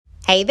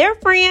Hey there,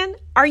 friend.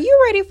 Are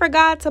you ready for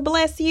God to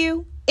bless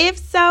you? If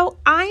so,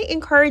 I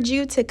encourage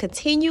you to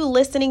continue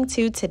listening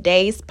to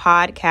today's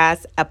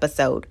podcast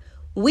episode.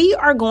 We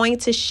are going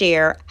to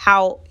share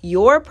how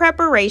your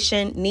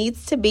preparation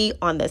needs to be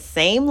on the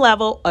same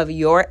level of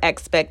your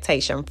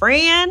expectation.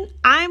 Friend,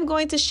 I'm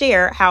going to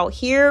share how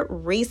here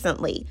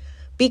recently,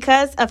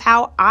 because of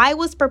how I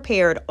was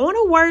prepared on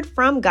a word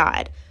from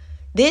God,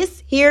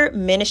 this here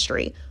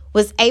ministry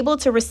was able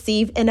to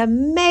receive an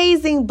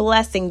amazing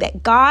blessing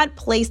that God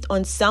placed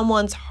on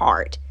someone's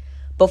heart.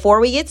 Before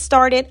we get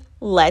started,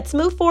 let's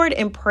move forward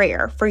in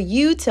prayer for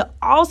you to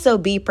also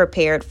be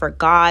prepared for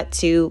God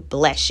to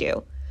bless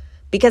you.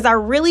 Because I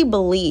really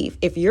believe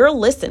if you're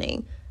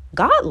listening,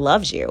 God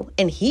loves you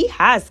and He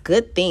has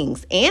good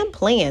things and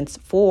plans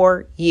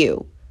for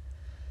you.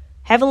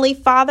 Heavenly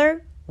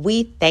Father,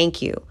 we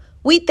thank you.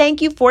 We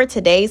thank you for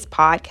today's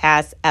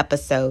podcast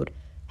episode.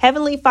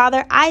 Heavenly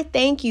Father, I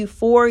thank you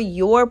for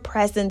your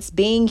presence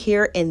being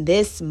here in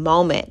this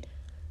moment.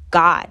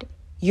 God,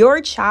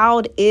 your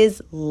child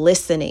is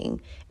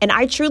listening, and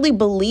I truly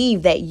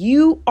believe that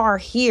you are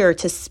here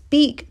to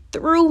speak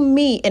through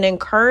me an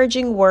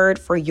encouraging word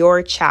for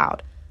your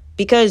child,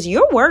 because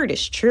your word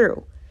is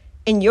true.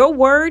 In your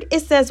word, it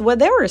says, where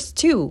there is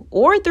 2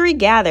 or 3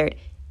 gathered,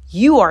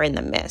 you are in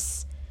the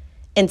midst.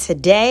 And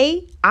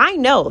today, I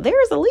know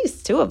there is at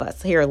least 2 of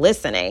us here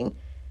listening.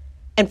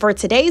 And for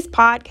today's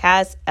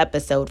podcast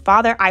episode,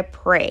 Father, I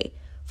pray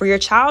for your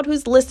child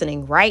who's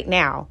listening right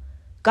now.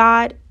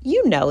 God,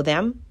 you know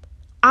them.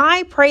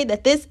 I pray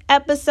that this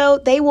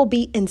episode, they will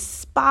be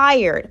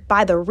inspired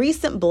by the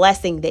recent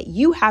blessing that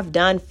you have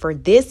done for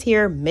this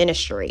here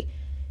ministry.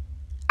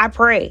 I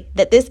pray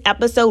that this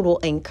episode will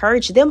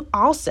encourage them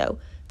also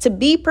to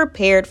be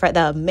prepared for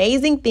the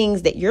amazing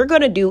things that you're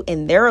going to do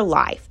in their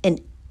life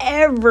and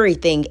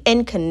everything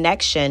in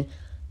connection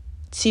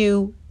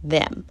to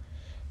them.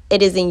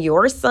 It is in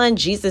your Son,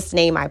 Jesus'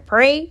 name, I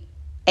pray.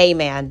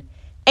 Amen.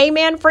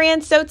 Amen,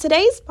 friends. So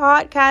today's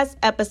podcast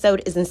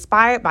episode is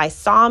inspired by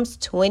Psalms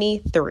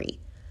 23.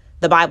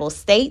 The Bible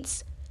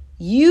states,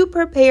 "You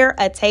prepare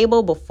a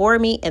table before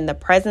me in the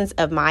presence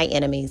of my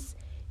enemies.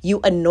 You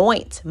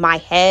anoint my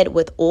head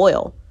with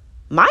oil.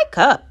 My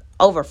cup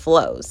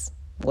overflows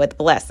with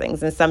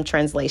blessings," and some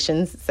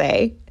translations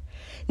say.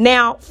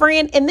 Now,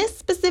 friend, in this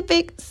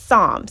specific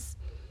Psalms,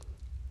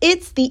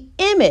 it's the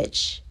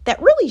image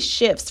that really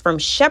shifts from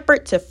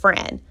shepherd to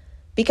friend,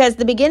 because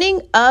the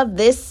beginning of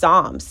this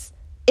Psalms,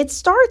 it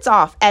starts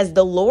off as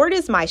the Lord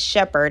is my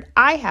shepherd,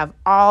 I have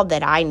all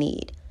that I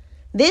need.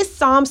 This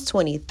Psalms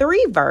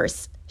 23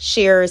 verse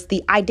shares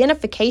the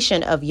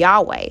identification of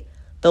Yahweh,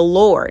 the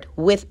Lord,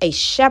 with a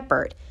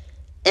shepherd,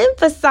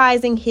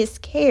 emphasizing his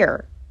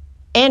care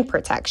and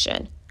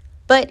protection.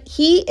 But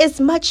he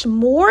is much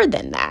more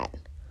than that.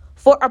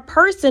 For a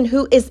person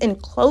who is in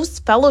close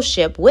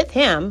fellowship with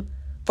him,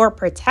 for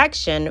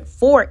protection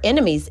for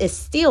enemies is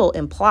still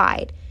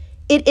implied.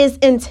 It is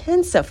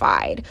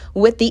intensified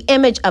with the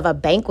image of a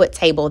banquet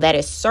table that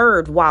is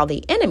served while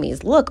the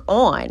enemies look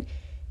on.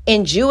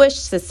 In Jewish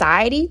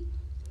society,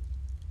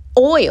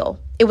 oil,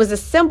 it was a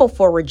symbol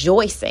for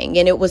rejoicing,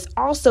 and it was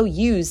also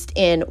used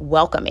in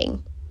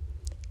welcoming.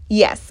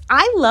 Yes,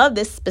 I love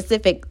this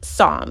specific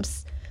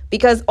Psalms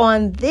because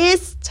on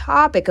this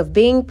topic of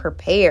being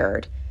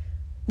prepared,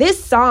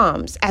 this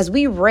Psalms, as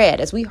we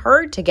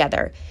heard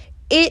together,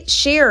 it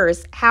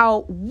shares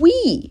how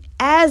we,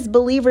 as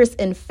believers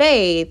in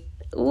faith,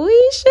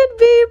 we should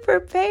be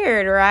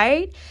prepared,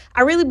 right?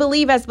 I really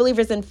believe as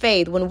believers in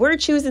faith, when we're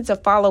choosing to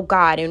follow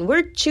God and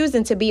we're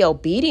choosing to be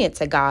obedient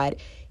to God,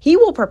 He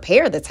will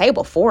prepare the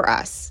table for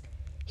us.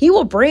 He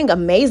will bring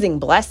amazing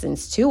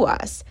blessings to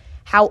us.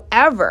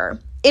 However,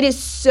 it is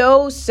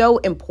so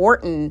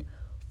important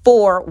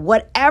for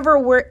whatever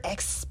we're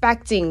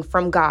expecting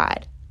from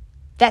God,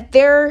 that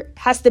there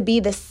has to be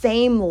the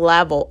same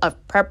level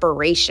of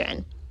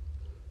preparation.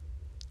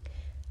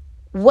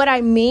 What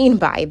I mean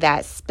by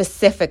that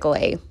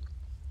specifically,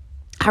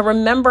 I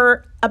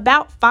remember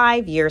about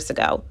 5 years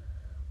ago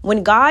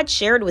when God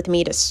shared with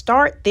me to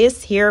start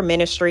this here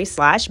ministry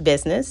 /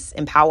 business,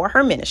 Empower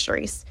Her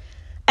Ministries.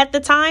 At the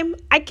time,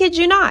 I kid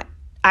you not,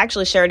 I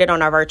actually shared it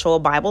on our virtual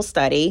Bible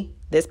study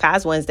this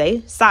past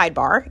Wednesday.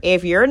 Sidebar,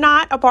 if you're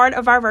not a part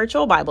of our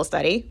virtual Bible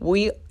study,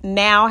 we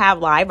now have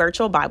live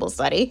virtual Bible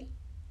study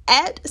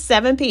at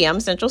 7 p.m.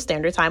 Central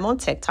Standard Time on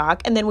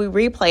TikTok, and then we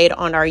replayed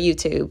on our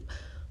YouTube.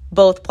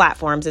 Both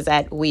platforms is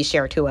at We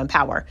Share to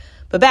Empower.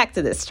 But back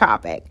to this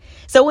topic.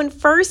 So when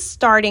first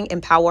starting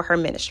Empower Her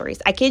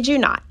Ministries, I kid you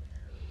not,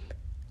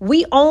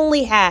 we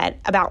only had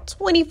about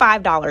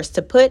 $25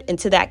 to put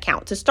into that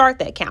account, to start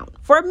that account.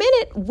 For a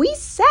minute, we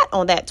sat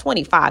on that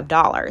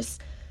 $25.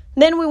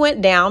 Then we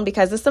went down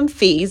because of some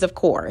fees, of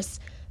course.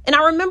 And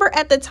I remember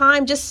at the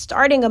time just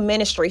starting a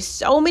ministry,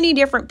 so many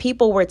different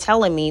people were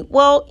telling me,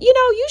 well,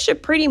 you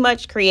should pretty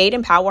much create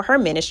Empower Her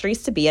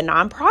Ministries to be a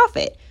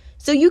nonprofit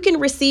so you can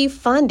receive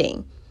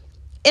funding.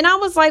 And I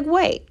was like,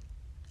 wait,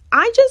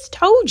 I just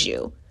told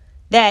you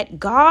that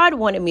God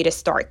wanted me to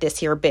start this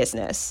here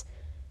business.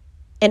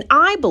 And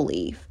I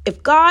believe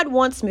if God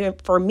wants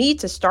for me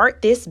to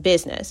start this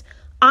business,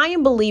 I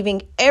am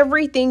believing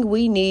everything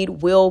we need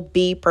will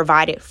be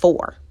provided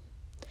for.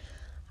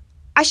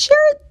 I share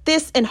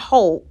this in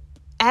hope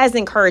as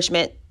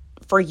encouragement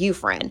for you,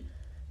 friend,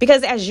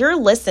 because as you're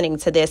listening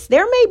to this,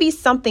 there may be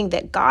something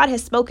that God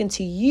has spoken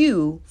to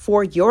you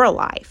for your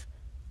life,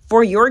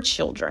 for your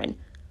children,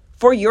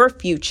 for your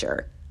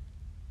future,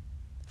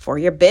 for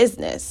your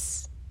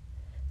business.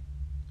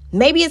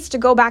 Maybe it's to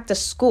go back to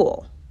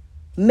school.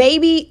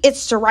 Maybe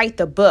it's to write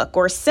the book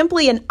or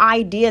simply an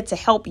idea to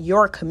help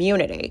your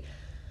community.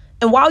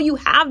 And while you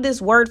have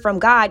this word from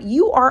God,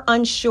 you are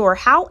unsure,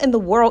 how in the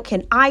world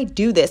can I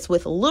do this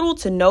with little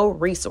to no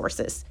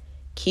resources?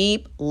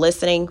 Keep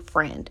listening,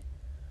 friend.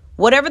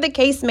 Whatever the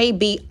case may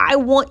be, I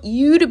want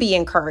you to be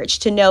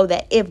encouraged to know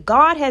that if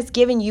God has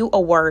given you a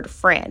word,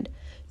 friend,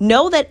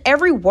 know that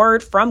every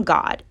word from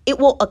God, it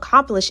will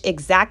accomplish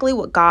exactly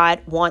what God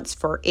wants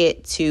for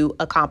it to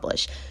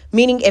accomplish.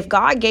 Meaning if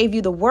God gave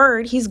you the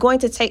word, he's going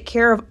to take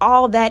care of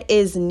all that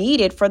is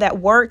needed for that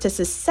word to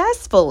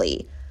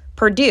successfully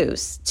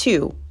produce,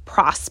 to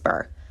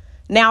prosper.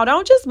 Now,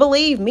 don't just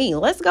believe me.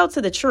 Let's go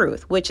to the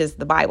truth, which is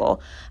the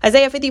Bible.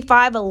 Isaiah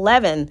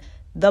 55:11,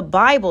 the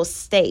Bible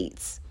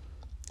states,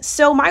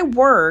 "So my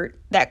word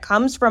that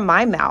comes from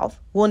my mouth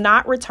will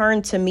not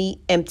return to me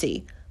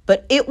empty,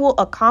 but it will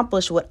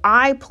accomplish what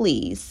I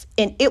please,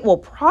 and it will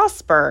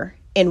prosper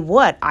in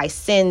what I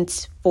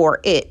send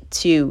for it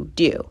to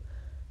do."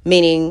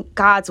 Meaning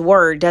God's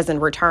word doesn't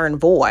return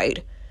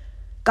void.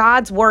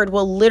 God's word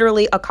will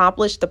literally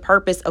accomplish the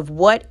purpose of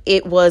what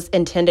it was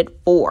intended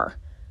for.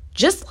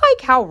 Just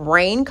like how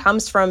rain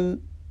comes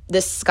from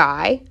the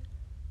sky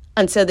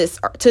to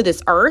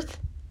this earth,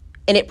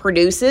 and it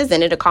produces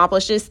and it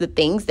accomplishes the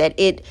things that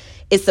it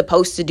is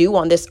supposed to do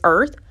on this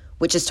earth,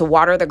 which is to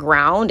water the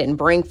ground and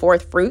bring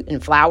forth fruit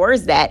and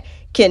flowers that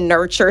can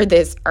nurture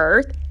this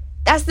earth.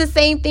 That's the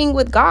same thing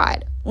with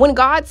God. When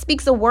God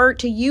speaks a word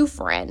to you,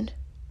 friend,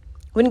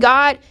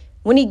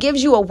 when he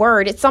gives you a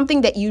word, it's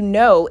something that you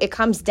know it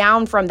comes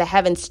down from the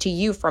heavens to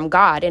you from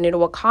God, and it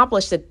will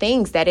accomplish the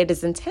things that it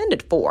is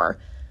intended for.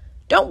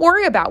 Don't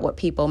worry about what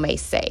people may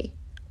say,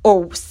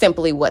 or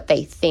simply what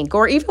they think,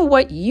 or even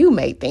what you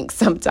may think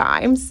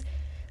sometimes.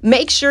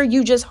 Make sure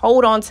you just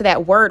hold on to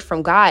that word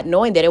from God,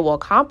 knowing that it will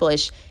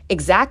accomplish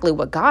exactly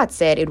what God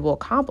said it will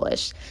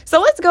accomplish.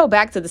 So let's go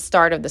back to the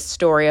start of the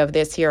story of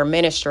this here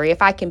ministry.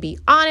 If I can be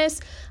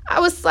honest, I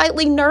was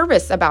slightly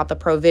nervous about the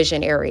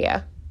provision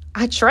area.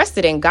 I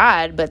trusted in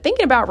God, but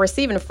thinking about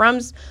receiving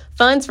funds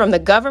from the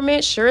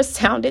government sure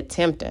sounded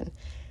tempting.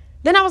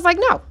 Then I was like,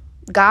 no,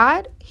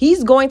 God,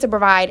 he's going to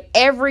provide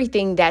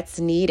everything that's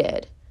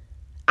needed.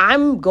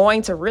 I'm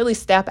going to really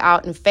step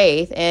out in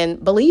faith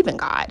and believe in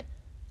God.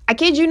 I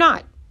kid you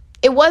not.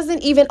 It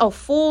wasn't even a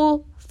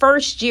full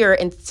first year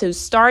into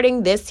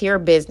starting this here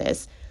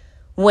business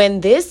when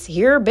this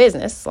here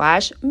business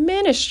 /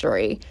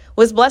 ministry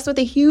was blessed with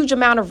a huge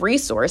amount of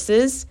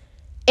resources,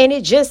 and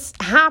it just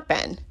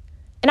happened.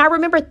 And I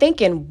remember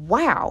thinking,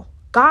 wow,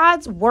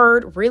 God's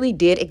word really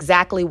did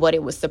exactly what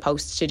it was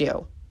supposed to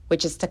do,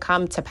 which is to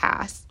come to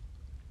pass.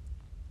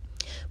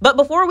 But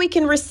before we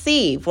can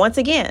receive, once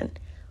again,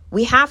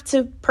 we have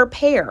to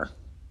prepare.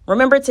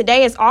 Remember,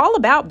 today is all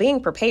about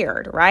being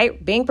prepared,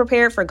 right? Being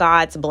prepared for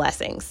God's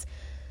blessings.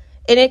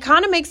 And it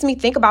kind of makes me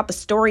think about the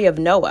story of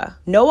Noah.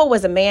 Noah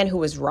was a man who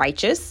was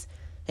righteous,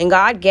 and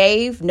God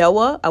gave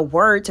Noah a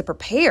word to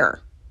prepare.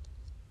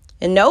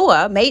 And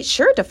Noah made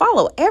sure to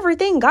follow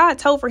everything God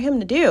told for him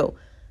to do.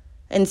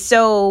 And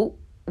so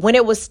when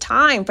it was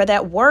time for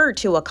that word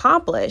to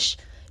accomplish,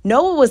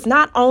 Noah was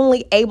not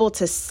only able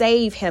to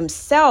save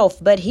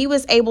himself, but he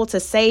was able to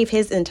save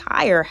his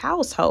entire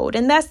household.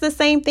 And that's the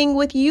same thing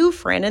with you,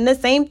 friend, and the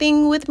same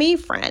thing with me,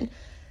 friend.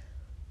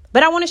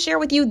 But I want to share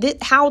with you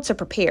how to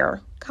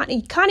prepare, kind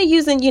of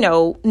using,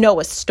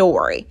 Noah's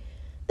story.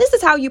 This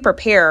is how you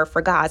prepare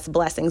for God's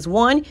blessings.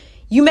 1,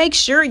 you make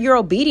sure you're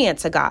obedient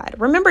to God.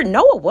 Remember,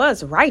 Noah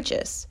was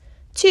righteous.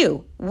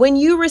 2, when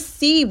you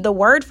receive the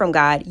word from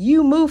God,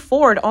 you move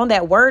forward on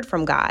that word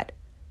from God,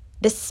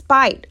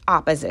 despite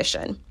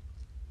opposition.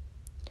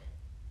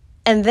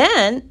 And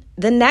then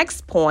the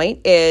next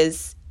point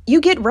is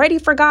you get ready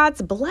for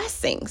God's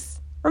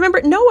blessings.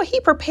 Remember, Noah, he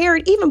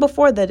prepared even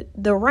before the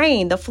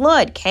rain, the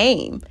flood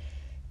came,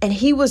 and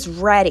he was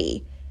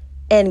ready,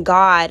 and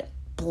God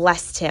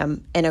blessed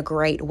him in a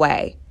great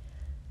way.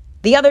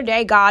 The other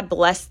day, God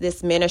blessed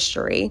this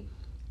ministry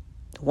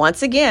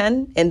once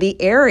again in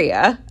the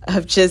area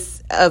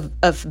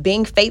of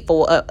being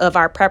faithful of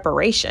our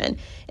preparation.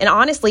 And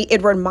honestly,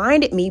 it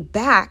reminded me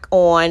back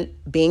on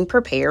being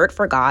prepared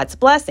for God's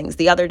blessings.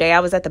 The other day I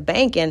was at the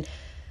bank, and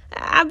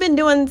I've been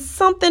doing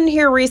something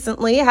here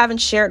recently. I haven't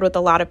shared with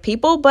a lot of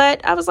people,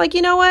 but I was like,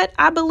 you know what?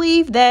 I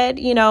believe that,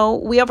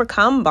 we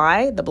overcome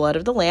by the blood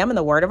of the Lamb and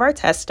the word of our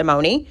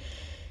testimony.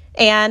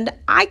 And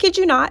I kid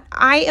you not,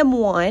 I am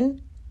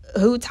one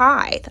who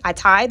tithe. I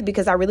tithe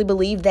because I really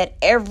believe that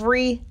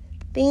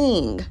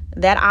everything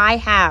that I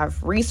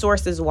have,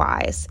 resources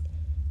wise,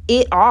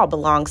 it all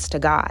belongs to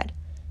God.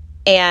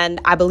 And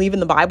I believe in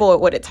the Bible,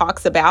 what it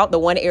talks about. The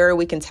one area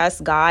we can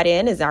test God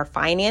in is our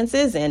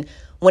finances. And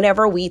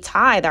whenever we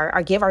tithe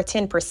or give our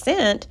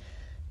 10%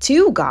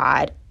 to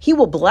God, he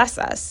will bless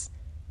us.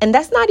 And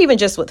that's not even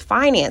just with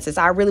finances.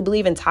 I really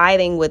believe in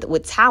tithing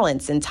with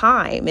talents and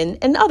time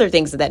and other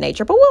things of that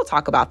nature. But we'll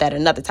talk about that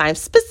another time.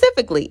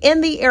 Specifically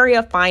in the area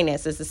of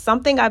finances is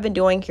something I've been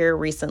doing here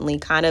recently.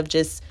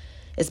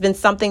 It's been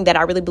something that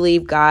I really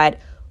believe God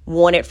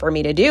wanted for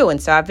me to do.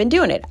 And so I've been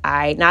doing it.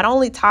 I not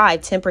only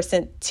tithe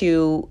 10%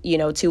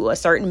 to a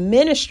certain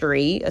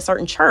ministry, a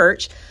certain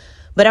church,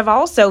 but I've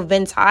also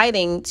been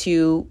tithing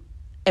to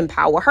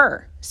Empower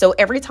Her. So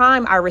every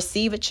time I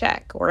receive a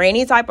check or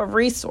any type of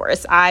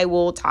resource, I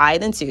will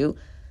tithe into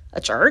a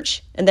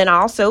church, and then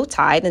I also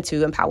tithe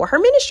into Empower Her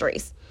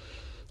Ministries.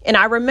 And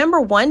I remember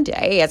one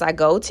day as I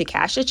go to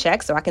cash a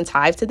check so I can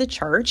tithe to the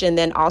church and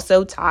then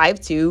also tithe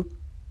to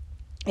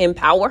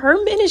Empower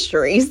Her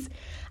Ministries,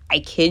 I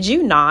kid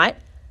you not,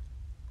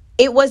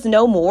 it was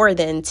no more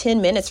than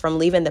 10 minutes from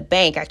leaving the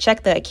bank. I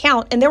checked the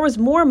account and there was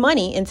more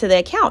money into the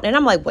account. And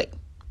I'm like, wait,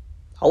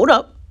 hold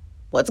up.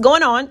 What's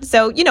going on?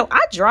 So,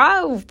 I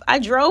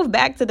drove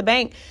back to the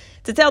bank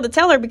to tell the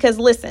teller because,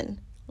 listen,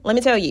 let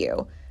me tell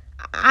you,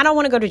 I don't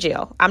want to go to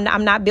jail. I'm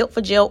not built for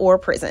jail or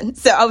prison.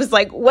 So I was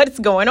like, what's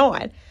going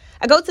on?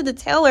 I go to the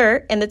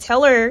teller and the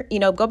teller,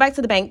 go back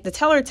to the bank. The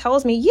teller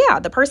tells me,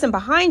 yeah, the person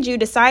behind you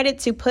decided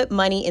to put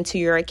money into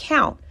your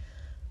account.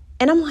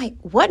 And I'm like,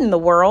 what in the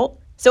world?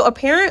 So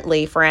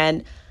apparently,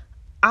 friend,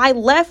 I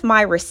left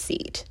my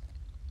receipt.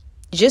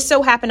 Just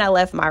so happened I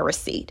left my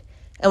receipt.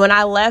 And when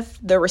I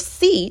left the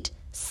receipt,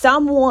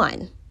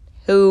 someone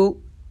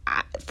who,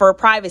 for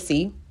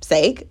privacy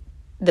sake,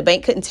 the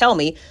bank couldn't tell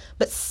me,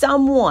 but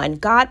someone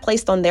God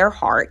placed on their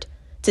heart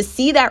to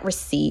see that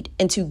receipt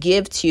and to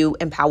give to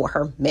Empower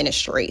Her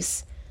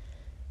Ministries.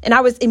 And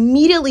I was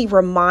immediately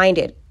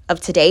reminded of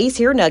today's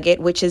Here Nugget,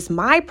 which is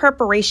my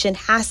preparation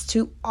has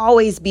to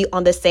always be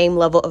on the same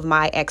level of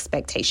my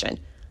expectation.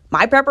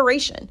 My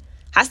preparation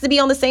has to be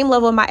on the same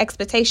level of my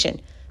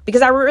expectation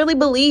because I really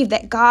believe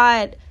that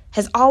God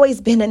has always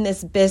been in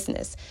this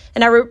business.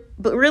 And I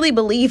really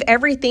believe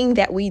everything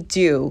that we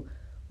do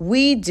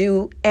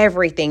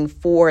everything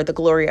for the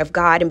glory of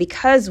God. And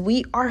because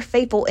we are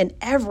faithful in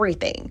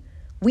everything,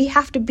 we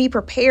have to be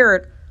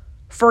prepared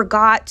for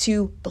God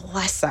to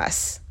bless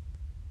us.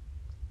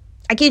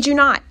 I kid you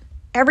not.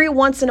 Every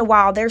once in a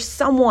while, there's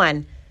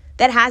someone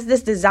that has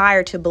this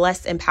desire to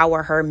bless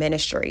Empower Her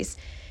Ministries.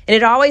 And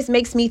it always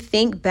makes me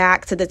think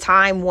back to the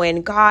time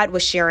when God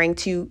was sharing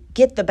to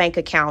get the bank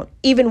account,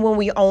 even when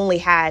we only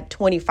had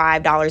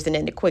 $25 and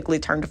then it quickly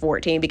turned to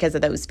 $14 because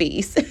of those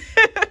fees.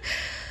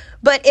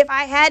 But if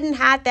I hadn't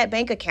had that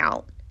bank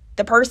account,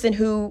 the person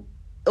who,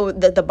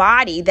 the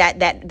body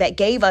that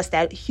gave us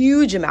that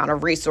huge amount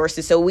of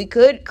resources so we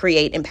could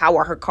create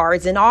Empower Her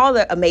cards and all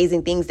the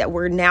amazing things that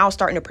we're now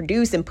starting to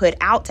produce and put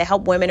out to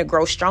help women to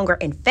grow stronger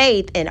in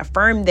faith and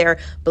affirm their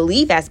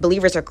belief as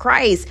believers of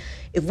Christ.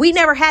 If we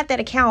never had that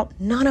account,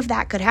 none of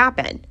that could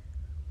happen.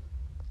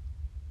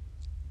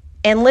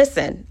 And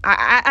listen,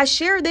 I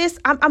share this.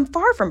 I'm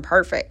far from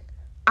perfect.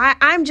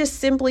 I'm just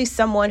simply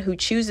someone who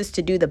chooses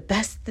to do the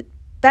best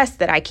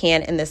that I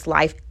can in this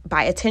life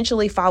by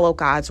intentionally follow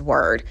God's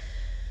word.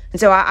 And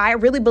so I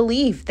really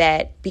believe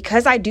that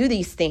because I do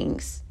these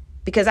things,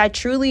 because I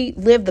truly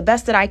live the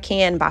best that I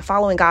can by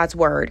following God's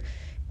word,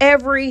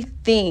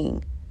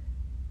 everything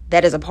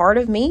that is a part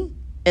of me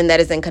and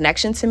that is in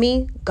connection to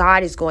me,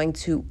 God is going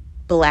to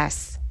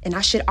bless. And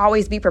I should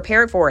always be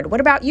prepared for it. What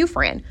about you,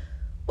 friend?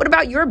 What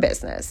about your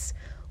business?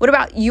 What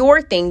about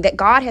your thing that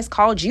God has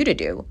called you to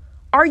do?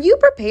 Are you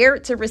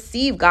prepared to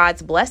receive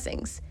God's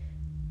blessings?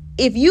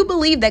 If you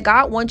believe that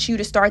God wants you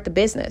to start the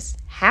business,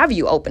 have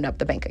you opened up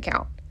the bank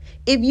account?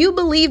 If you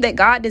believe that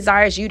God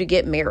desires you to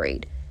get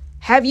married,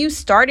 have you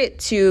started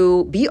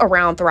to be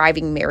around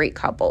thriving married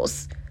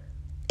couples?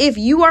 If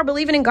you are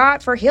believing in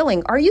God for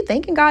healing, are you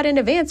thanking God in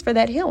advance for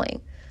that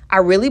healing? I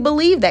really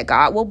believe that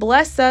God will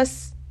bless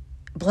us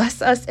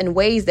in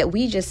ways that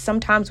we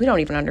don't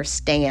even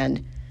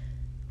understand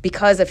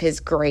because of his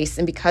grace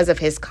and because of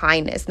his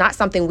kindness. Not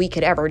something we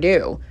could ever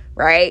do,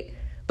 right?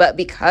 But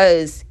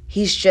because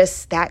he's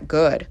just that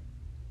good.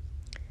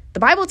 The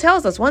Bible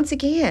tells us once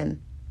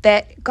again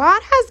that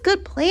God has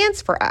good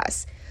plans for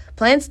us,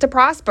 plans to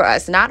prosper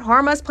us, not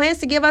harm us, plans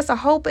to give us a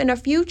hope and a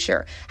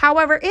future.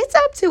 However, it's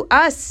up to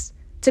us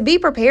to be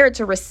prepared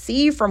to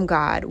receive from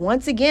God.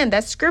 Once again,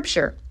 that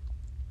scripture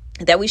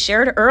that we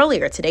shared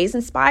earlier, today's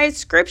inspired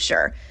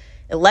scripture,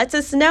 it lets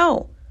us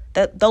know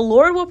that the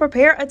Lord will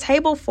prepare a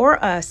table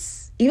for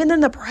us. Even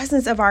in the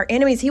presence of our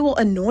enemies, he will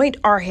anoint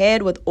our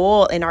head with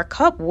oil and our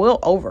cup will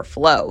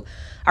overflow.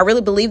 I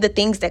really believe the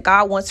things that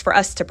God wants for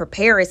us to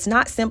prepare, it's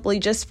not simply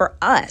just for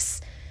us.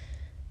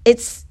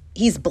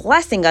 He's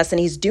blessing us and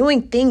he's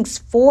doing things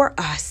for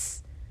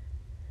us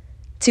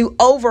to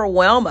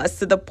overwhelm us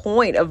to the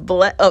point of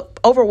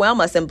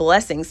overwhelm us in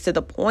blessings to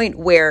the point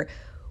where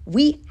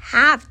we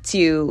have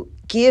to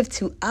give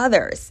to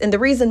others. And the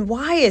reason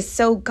why is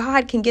so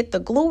God can get the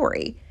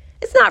glory.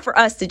 It's not for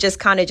us to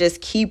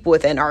just keep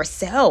within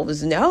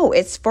ourselves. No,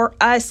 it's for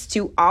us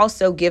to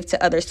also give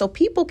to others so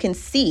people can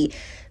see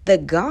the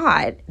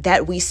God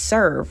that we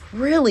serve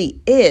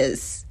really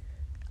is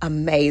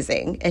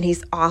amazing and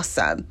he's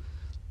awesome.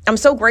 I'm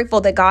so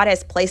grateful that God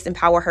has placed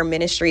Empower Her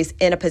Ministries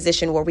in a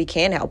position where we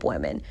can help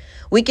women.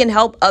 We can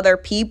help other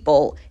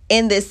people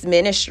in this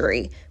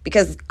ministry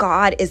because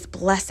God is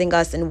blessing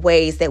us in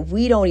ways that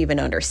we don't even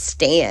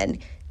understand.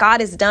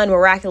 God has done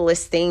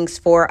miraculous things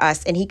for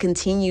us and he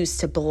continues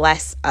to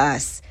bless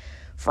us.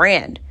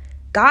 Friend,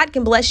 God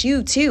can bless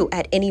you too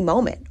at any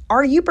moment.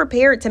 Are you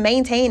prepared to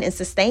maintain and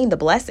sustain the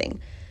blessing?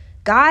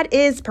 God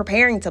is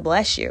preparing to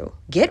bless you.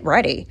 Get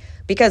ready,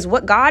 because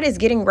what God is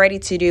getting ready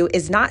to do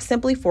is not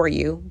simply for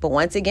you, but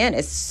once again,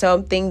 it's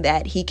something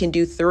that he can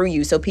do through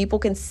you so people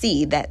can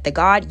see that the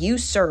God you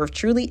serve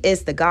truly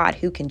is the God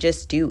who can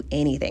just do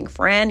anything.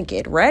 Friend,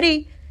 get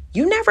ready.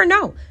 You never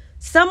know.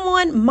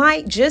 Someone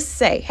might just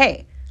say,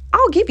 hey,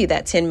 I'll give you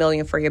that 10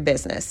 million for your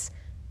business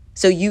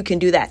so you can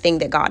do that thing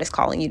that God is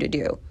calling you to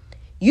do.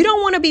 You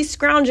don't want to be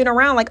scrounging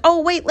around like,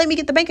 oh, wait, let me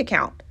get the bank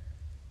account.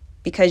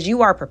 Because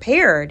you are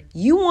prepared,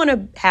 you want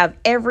to have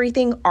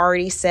everything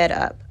already set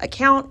up,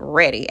 account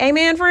ready.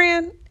 Amen,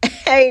 friend?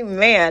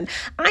 Amen.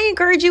 I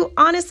encourage you,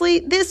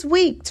 honestly, this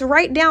week to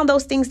write down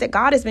those things that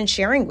God has been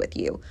sharing with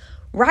you.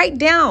 Write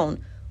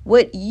down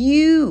what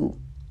you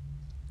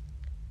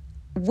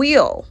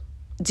will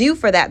do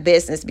for that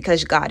business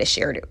because God has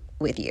shared it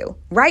with you.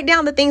 Write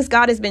down the things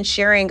God has been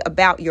sharing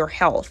about your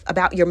health,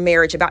 about your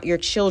marriage, about your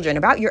children,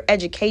 about your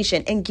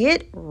education, and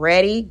get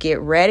ready,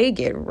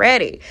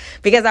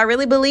 because I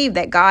really believe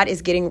that God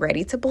is getting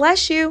ready to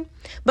bless you.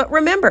 But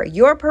remember,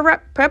 your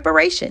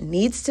preparation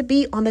needs to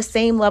be on the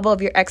same level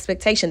of your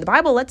expectation. The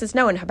Bible lets us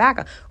know in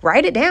Habakkuk,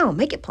 write it down,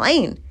 make it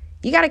plain.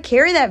 You got to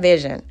carry that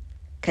vision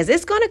because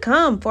it's going to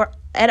come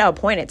at an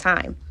appointed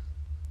time.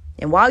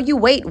 And while you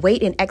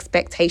wait in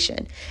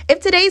expectation. If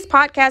today's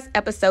podcast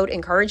episode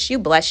encouraged you,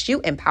 blessed you,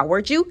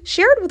 empowered you,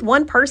 share it with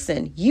one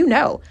person you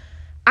know.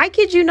 I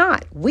kid you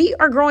not. We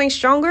are growing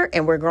stronger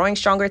and we're growing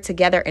stronger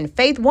together in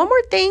faith. One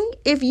more thing,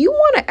 if you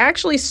want to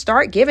actually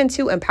start giving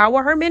to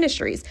Empower Her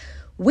Ministries,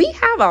 we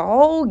have a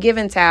whole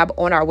giving tab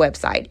on our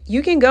website.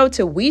 You can go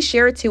to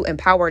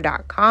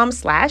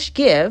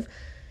wesharetoempower.com/give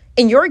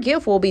and your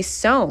gift will be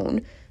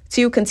sown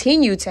to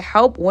continue to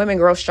help women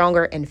grow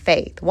stronger in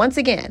faith. Once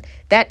again,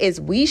 that is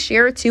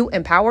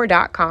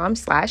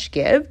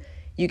wesharetoempower.com/give.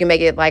 You can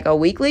make it like a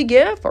weekly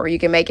gift or you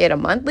can make it a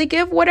monthly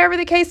gift, whatever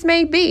the case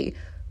may be.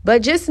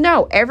 But just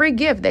know every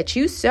gift that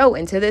you sow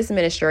into this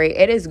ministry,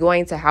 it is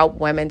going to help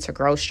women to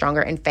grow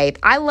stronger in faith.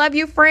 I love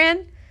you,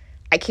 friend.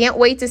 I can't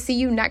wait to see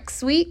you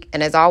next week.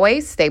 And as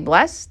always, stay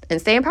blessed and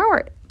stay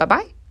empowered.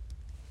 Bye-bye.